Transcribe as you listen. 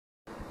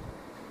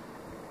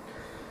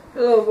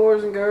Hello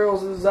boys and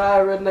girls, this is I,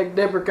 Redneck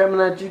Dipper, coming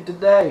at you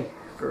today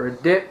for a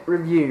dip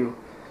review.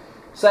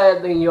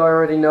 Sadly, you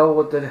already know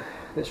what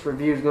this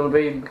review is going to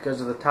be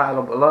because of the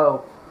title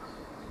below.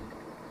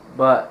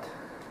 But,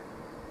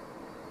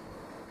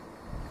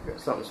 got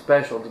something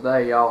special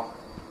today, y'all.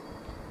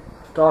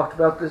 I've talked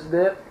about this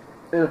dip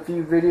in a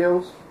few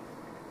videos,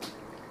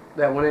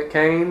 that when it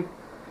came,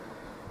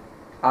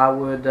 I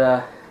would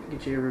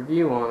get you a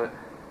review on it.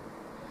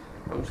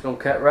 I'm just going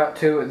to cut right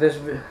to it. This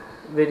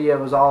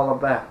video is all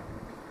about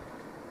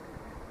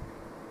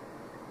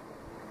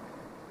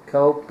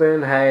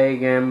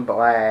Copenhagen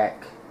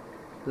Black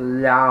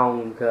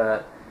long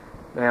cut.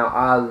 Now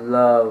I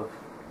love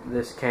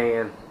this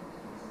can.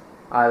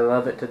 I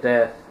love it to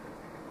death.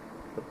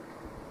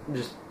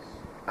 Just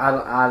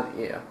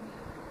yeah.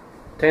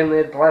 Tin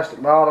lid, plastic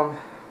bottom,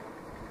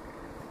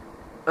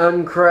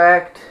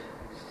 uncracked.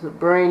 It's a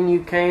brand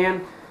new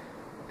can.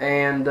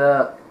 And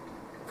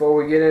before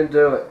we get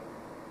into it,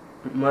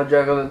 mud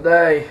jug of the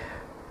day.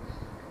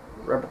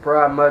 Rebel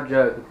Pride mud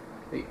jug.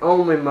 The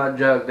only mud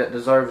jug that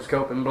deserves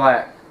Copenhagen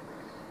Black.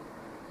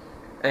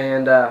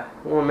 And I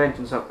want to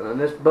mention something. In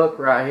this book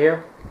right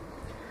here,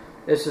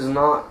 this is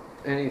not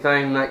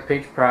anything like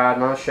Peach Pride,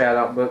 not a shout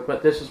out book,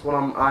 but this is what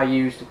I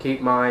use to keep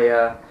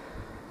my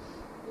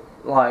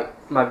my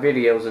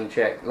videos in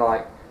check.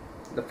 Like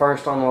the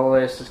first on the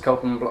list is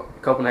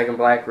Copenhagen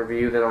Black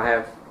review. Then I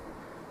have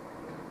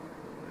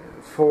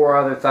 4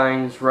 other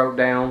things wrote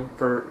down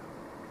for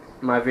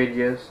my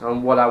videos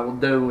on what I will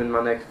do in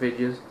my next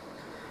videos.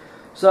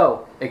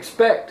 So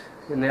expect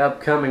in the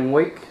upcoming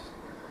week,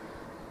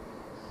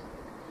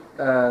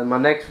 my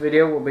next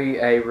video will be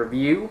a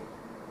review.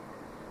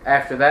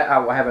 After that I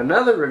will have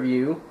another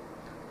review.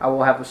 I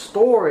will have a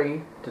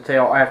story to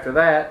tell after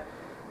that.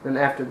 Then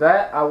after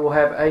that I will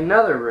have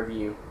another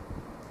review.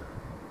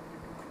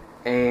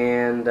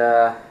 And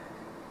so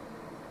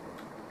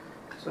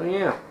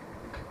yeah,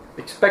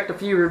 expect a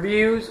few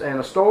reviews and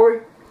a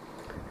story.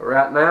 But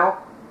right now,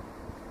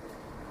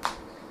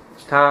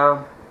 it's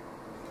time.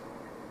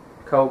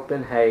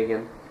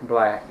 Copenhagen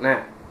Black.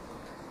 Now,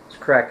 let's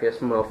crack this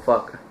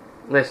motherfucker.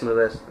 Listen to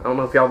this. I don't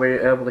know if y'all be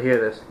able to hear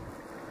this.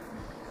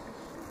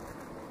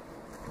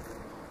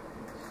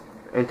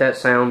 Ain't that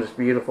sound just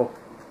beautiful?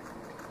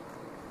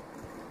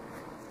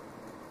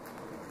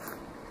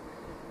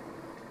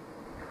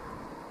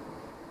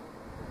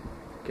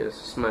 Get us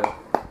a smell.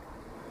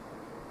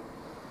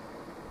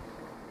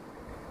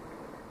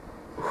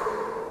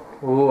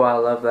 Ooh, I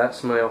love that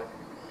smell.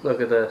 Look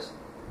at this.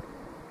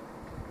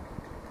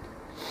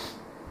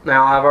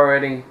 Now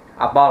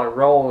I bought a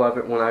roll of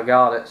it when I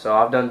got it, so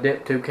I've done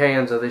dipped 2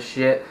 cans of this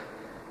shit,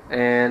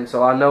 and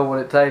so I know what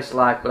it tastes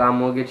like, but I'm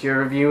going to get you a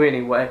review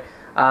anyway.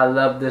 I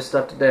love this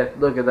stuff to death.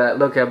 Look at that.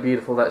 Look how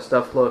beautiful that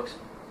stuff looks.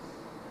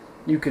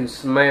 You can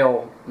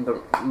smell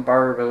the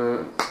bourbon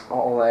and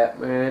all that,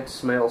 man. It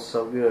smells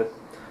so good.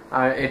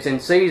 It's in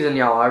season,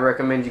 y'all. I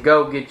recommend you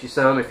go get you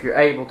some if you're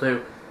able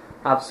to.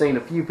 I've seen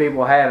a few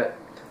people have it.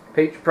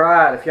 Peach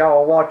Pride, if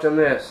y'all are watching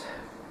this,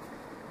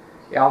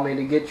 y'all need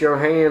to get your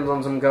hands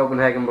on some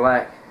Copenhagen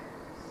Black.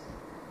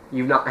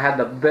 You've not had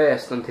the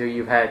best until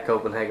you've had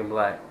Copenhagen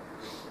Black.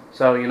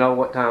 So you know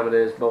what time it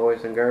is,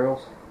 boys and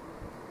girls.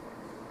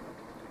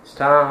 It's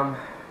time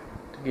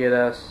to get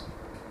us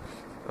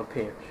a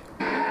pinch.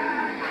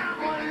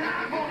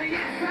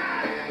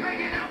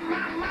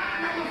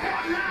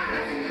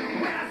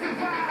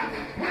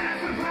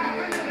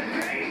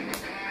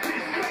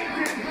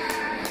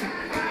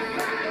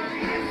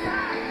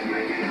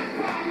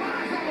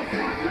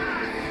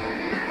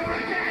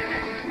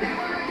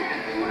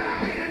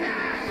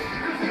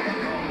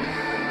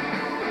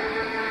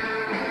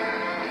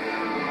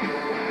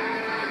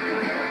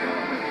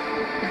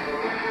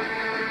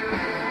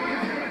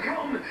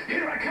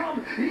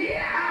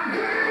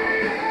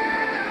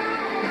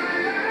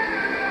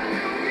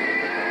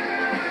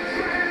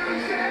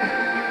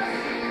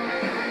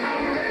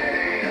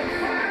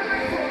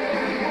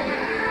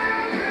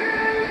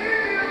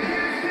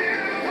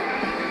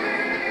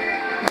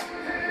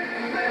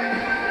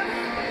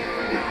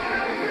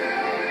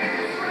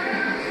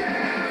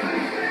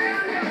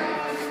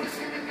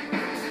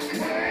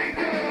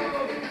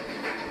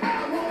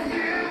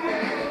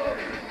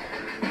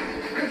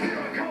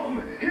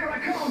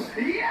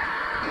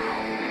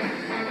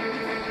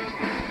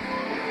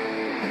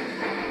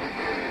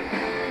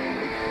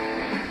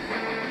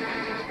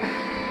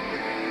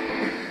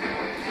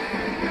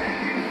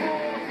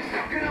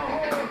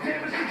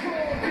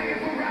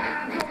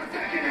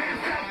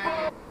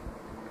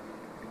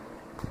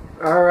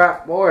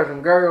 Alright, boys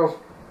and girls,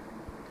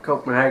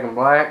 Copenhagen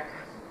Black.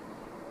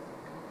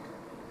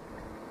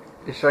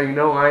 Just so you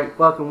know, I ain't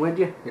fucking with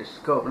you. It's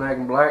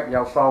Copenhagen Black.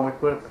 Y'all saw me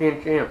put a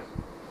pinch in.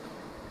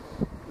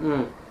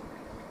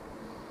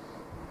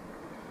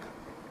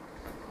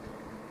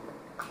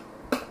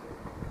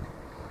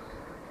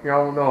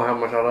 Y'all don't know how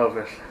much I love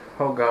this.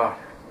 Oh God.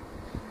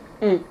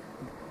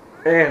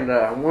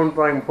 And one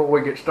thing before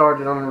we get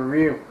started on the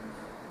review.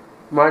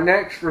 My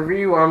next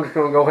review, I'm just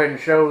going to go ahead and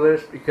show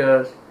this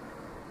because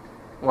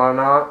why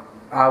not?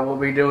 I will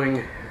be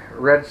doing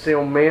Red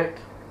Seal Mint.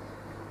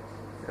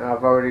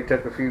 I've already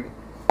took a few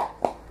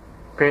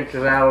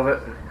pinches out of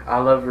it. I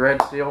love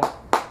Red Seal.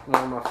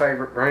 One of my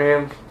favorite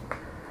brands.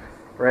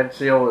 Red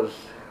Seal is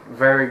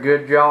very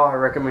good, y'all. I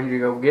recommend you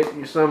go get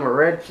you some of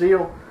Red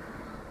Seal.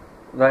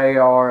 They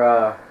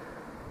are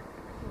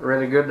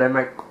really good. They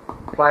make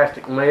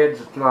plastic lids.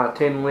 It's not a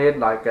tin lid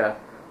like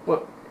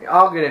well,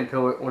 I'll get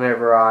into it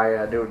whenever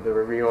I do the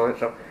review on it.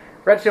 So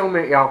Red Seal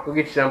Mint, y'all. Go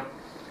get you some.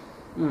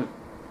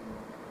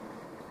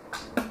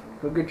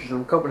 Go get you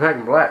some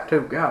Copenhagen Black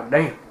too. God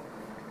damn.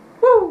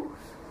 Woo!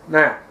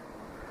 Now,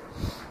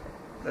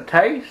 the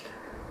taste.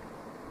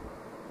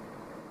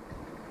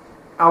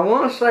 I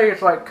want to say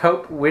it's like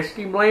Coke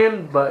whiskey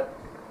blend, but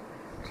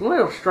it's a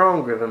little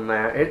stronger than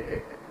that.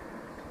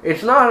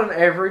 It's not an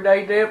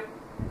everyday dip.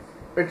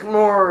 It's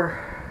more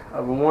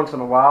of a once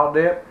in a while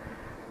dip.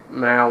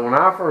 Now, when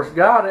I first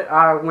got it,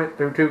 I went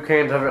through 2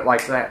 cans of it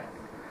like that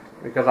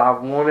because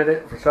I've wanted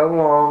it for so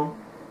long.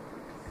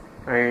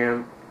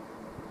 And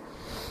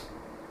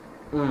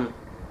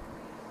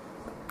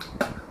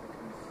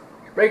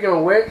speaking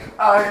of which,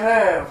 I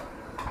have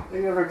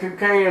the other 2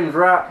 cans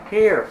right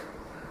here,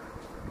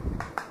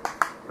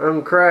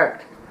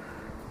 uncracked.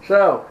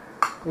 So,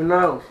 who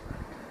knows?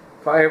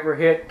 If I ever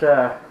hit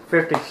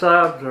 50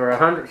 subs or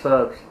 100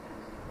 subs,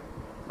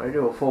 I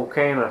do a full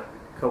can of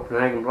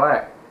Copenhagen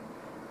Black.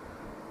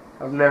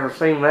 I've never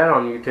seen that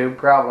on YouTube.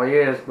 Probably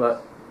is,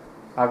 but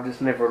I've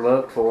just never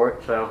looked for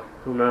it, so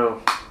who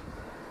knows.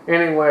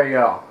 Anyway,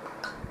 y'all,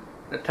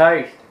 the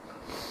taste.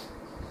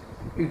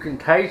 You can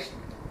taste,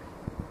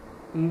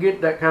 you can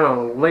get that kind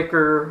of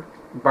liquor,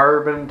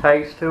 bourbon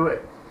taste to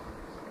it.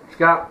 It's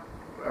got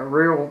a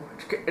real,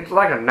 it's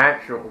like a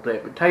natural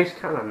dip. It tastes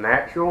kind of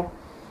natural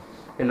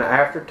in the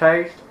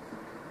aftertaste.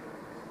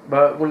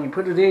 But when you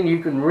put it in, you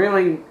can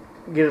really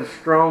get a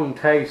strong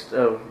taste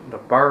of the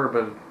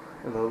bourbon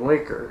and the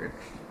liquor.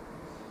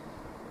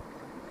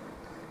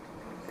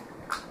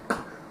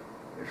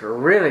 It's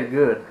really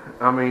good.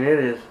 I mean, it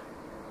is.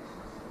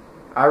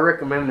 I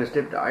recommend this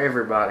dip to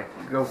everybody.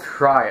 Go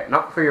try it.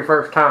 Not for your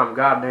first time.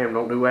 Goddamn,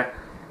 don't do that.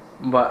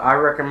 But I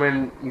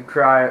recommend you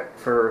try it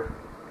for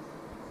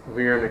if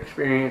you're an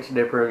experienced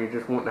dipper and you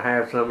just want to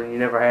have some and you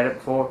never had it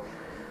before.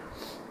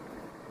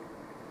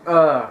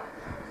 It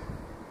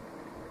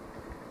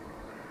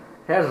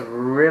has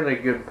really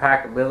good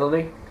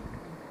packability.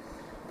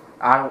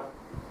 I don't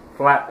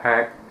flat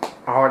pack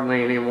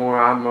hardly anymore.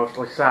 I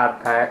mostly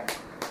side pack.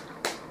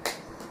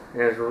 It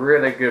has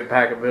really good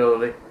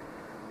packability.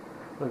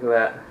 Look at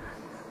that.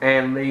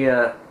 And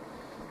the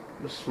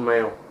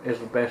smell is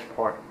the best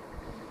part.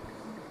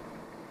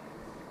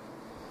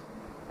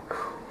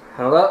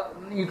 Hello,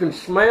 you can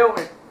smell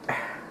it.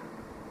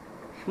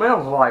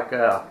 Smells like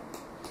I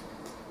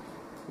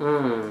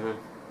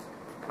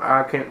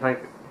can't think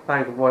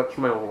of what it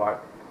smells like.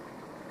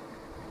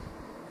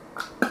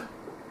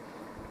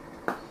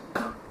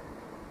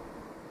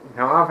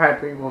 Now I've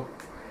had people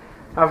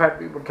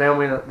tell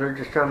me that they're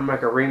just trying to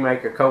make a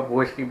remake of Coke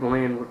whiskey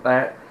blend with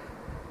that.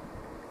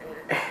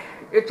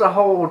 It's a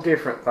whole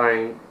different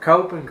thing.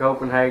 Cope and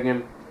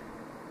Copenhagen,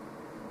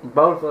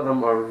 both of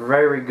them are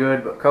very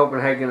good, but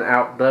Copenhagen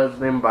outdoes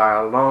them by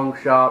a long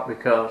shot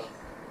because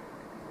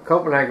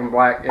Copenhagen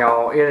Black,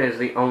 y'all, it is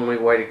the only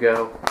way to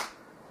go.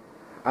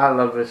 I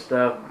love this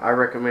stuff. I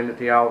recommend it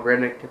to y'all.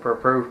 Redneck Tipper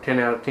approved, 10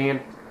 out of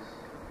 10.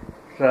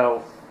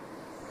 So,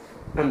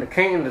 and the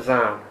can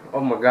design,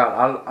 oh my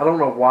god, I don't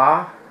know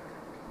why,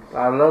 but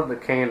I love the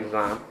can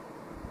design.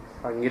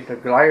 If I can get the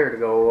glare to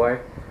go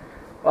away.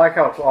 I like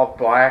how it's all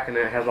black and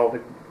it has all the,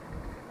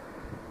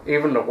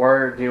 even the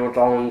words, you know, it's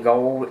all in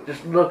gold. It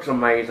just looks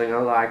amazing. I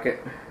like it.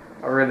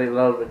 I really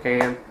love the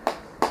can.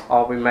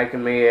 I'll be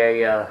making me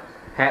a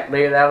hat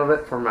lid out of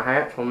it for my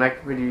hat. So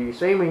next video you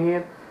see me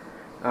in,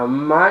 I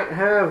might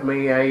have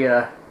me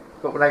a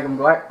Copenhagen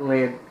Black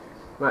lid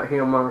right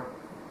here on my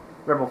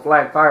Rebel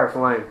Flag Fire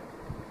Flame.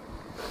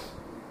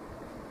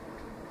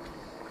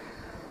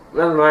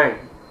 Another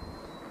thing,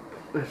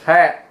 this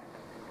hat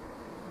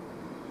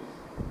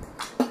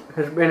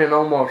has been in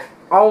almost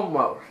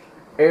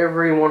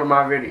every one of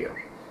my videos.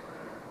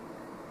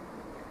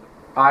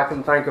 I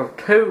can think of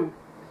 2,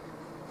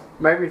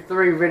 maybe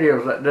 3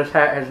 videos that this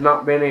hat has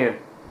not been in.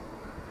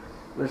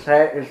 This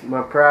hat is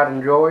my pride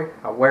and joy.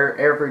 I wear it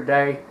every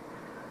day.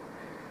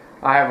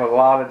 I have a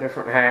lot of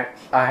different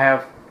hats. I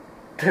have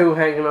 2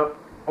 hanging up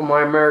on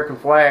my American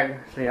flag.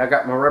 See, I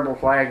got my Rebel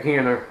flag here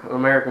and an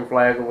American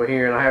flag over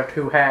here, and I have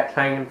 2 hats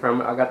hanging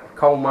from it. I got the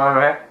coal miner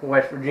hat,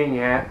 West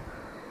Virginia hat,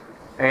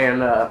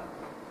 and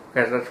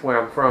because that's where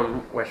I'm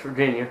from, West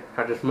Virginia.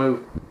 I just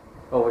moved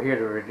over here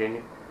to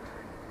Virginia.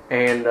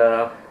 And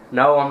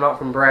no, I'm not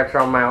from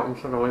Bradshaw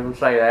Mountain, so don't even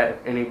say that.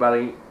 If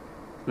anybody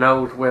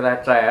knows where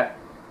that's at,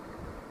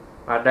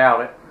 I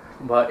doubt it.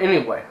 But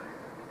anyway,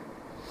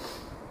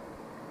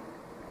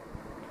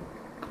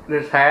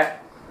 this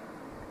hat,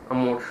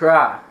 I'm going to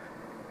try.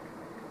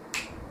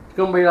 It's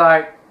going to be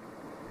like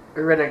a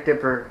Redneck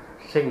Tipper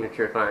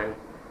signature thing.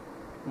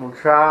 I'm going to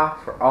try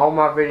for all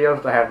my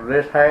videos to have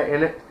this hat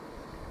in it.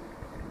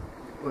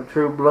 the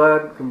True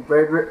Blood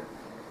Confederate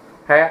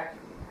hat.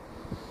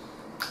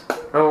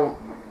 Oh,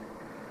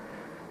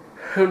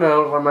 who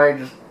knows, I may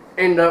just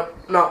end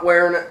up not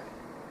wearing it.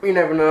 You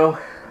never know.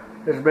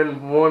 There's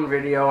been one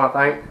video, I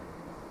think,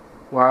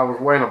 where I was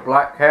wearing a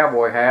black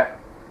cowboy hat.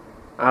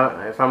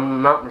 If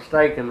I'm not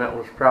mistaken, that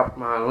was probably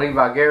my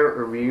Levi Garrett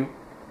review.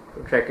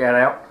 So check that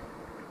out.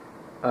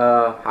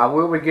 I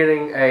will be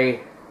getting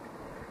a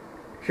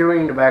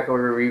chewing tobacco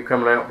review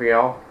coming out for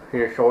y'all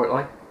here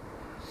shortly.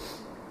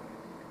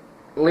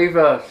 Leave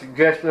a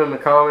suggestion in the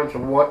comments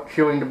of what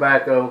chewing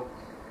tobacco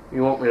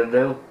you want me to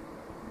do.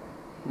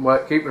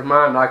 But keep in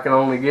mind, I can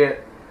only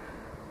get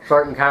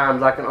certain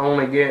kinds. I can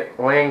only get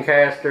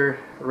Lancaster,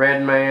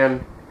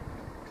 Redman,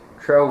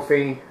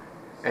 Trophy,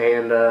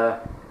 and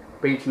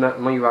Beech Nut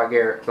and Levi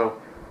Garrett.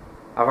 So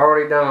I've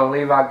already done a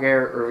Levi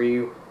Garrett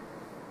review.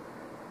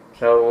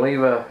 So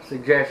leave a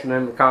suggestion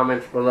in the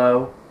comments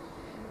below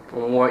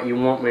on what you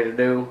want me to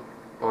do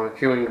on a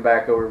chewing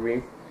tobacco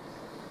review.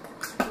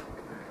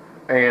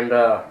 And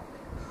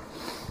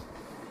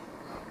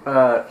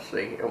let's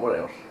see, what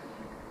else?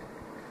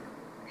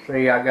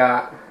 See, I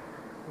got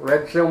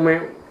Red Seal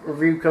Mint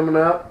review coming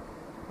up.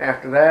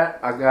 After that,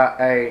 I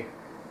got a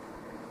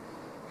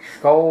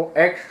Skull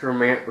Extra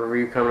Mint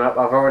review coming up.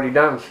 I've already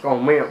done Skull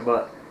Mint,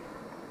 but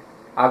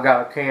I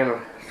got a can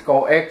of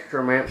Skull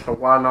Extra Mint, so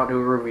why not do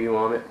a review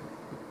on it?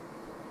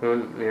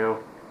 And, you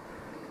know.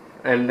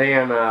 And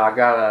then I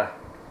got a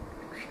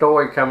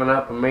story coming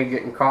up of me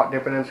getting caught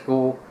dipping in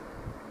school.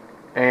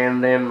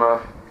 And then my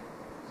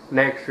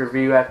next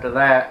review after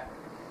that,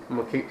 I'm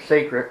going to keep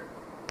secret.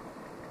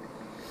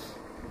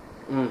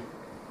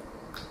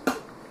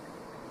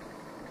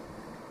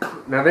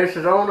 Now this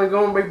is only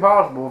going to be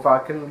possible if I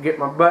can get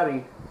my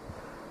buddy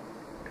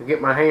to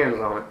get my hands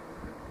on it.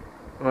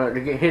 To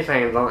get his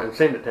hands on it and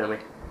send it to me.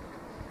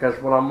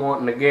 Because what I'm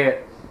wanting to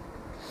get,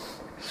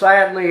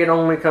 sadly it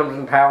only comes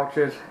in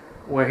pouches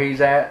where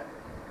he's at.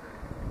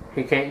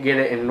 He can't get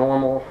it in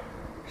normal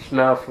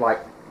snuff like,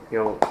 you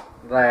know,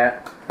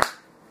 that.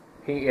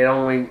 They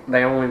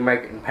only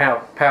make it in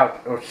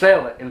pouch or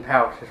sell it in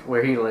pouches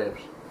where he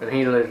lives. And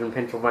he lives in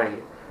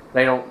Pennsylvania.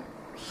 They don't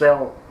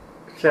sell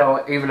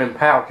it even in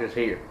pouches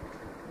here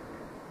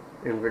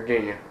in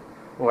Virginia,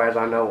 or as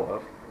I know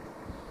of.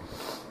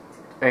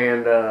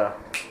 And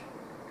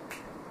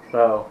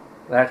so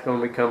that's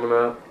going to be coming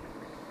up.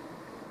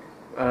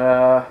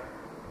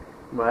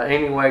 But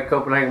anyway,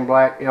 Copenhagen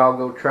Black, y'all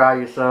go try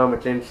you some.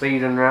 It's in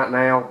season right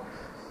now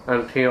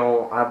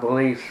until I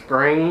believe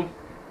spring.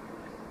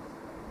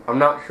 I'm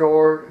not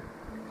sure.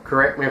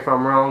 Correct me if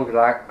I'm wrong,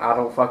 because I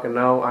don't fucking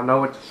know. I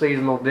know it's a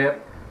seasonal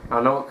dip. I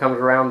know it comes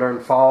around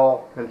during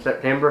fall and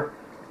September.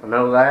 I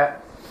know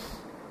that.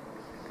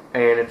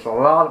 And it's a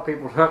lot of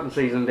people's hunting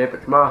season dip.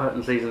 It's my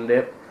hunting season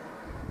dip.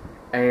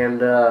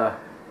 And, let's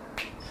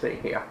see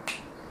here.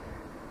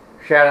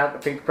 Shout out to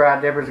Pete's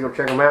Pride Dippers. Go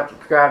check them out.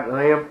 Subscribe to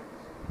them.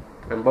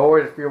 And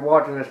boys, if you're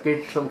watching this, get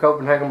you some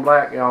Copenhagen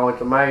Black. Y'all,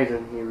 it's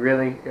amazing. You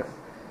really,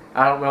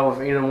 I don't know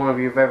if either one of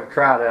you have ever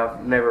tried it.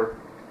 I've never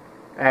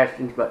asked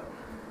you, but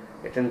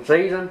it's in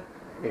season.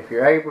 If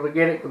you're able to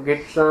get it, go get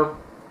you some.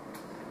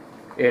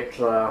 It's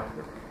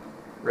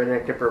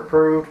Redneck Dipper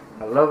approved.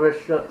 I love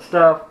this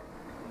stuff.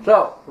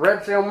 So,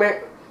 Red Seal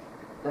Mint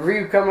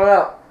review coming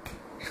up.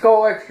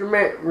 Skull Extra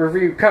Mint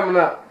review coming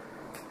up.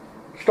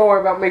 Story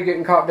about me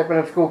getting caught dipping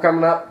in school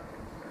coming up.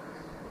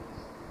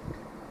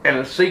 And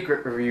a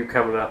secret review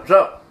coming up.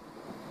 So,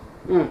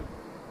 y'all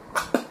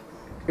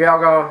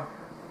got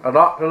a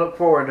lot to look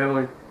forward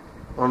to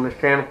on this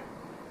channel.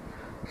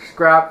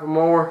 Subscribe for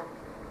more.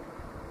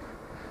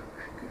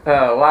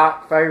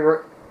 Like,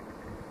 favorite.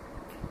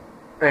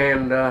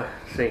 And,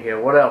 see here,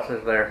 what else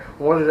is there?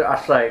 What did I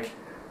say?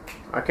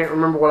 I can't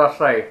remember what I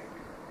say.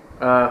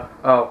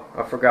 Oh,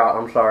 I forgot.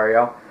 I'm sorry,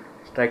 y'all.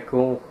 Stay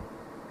cool.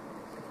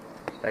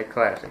 Stay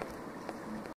classy.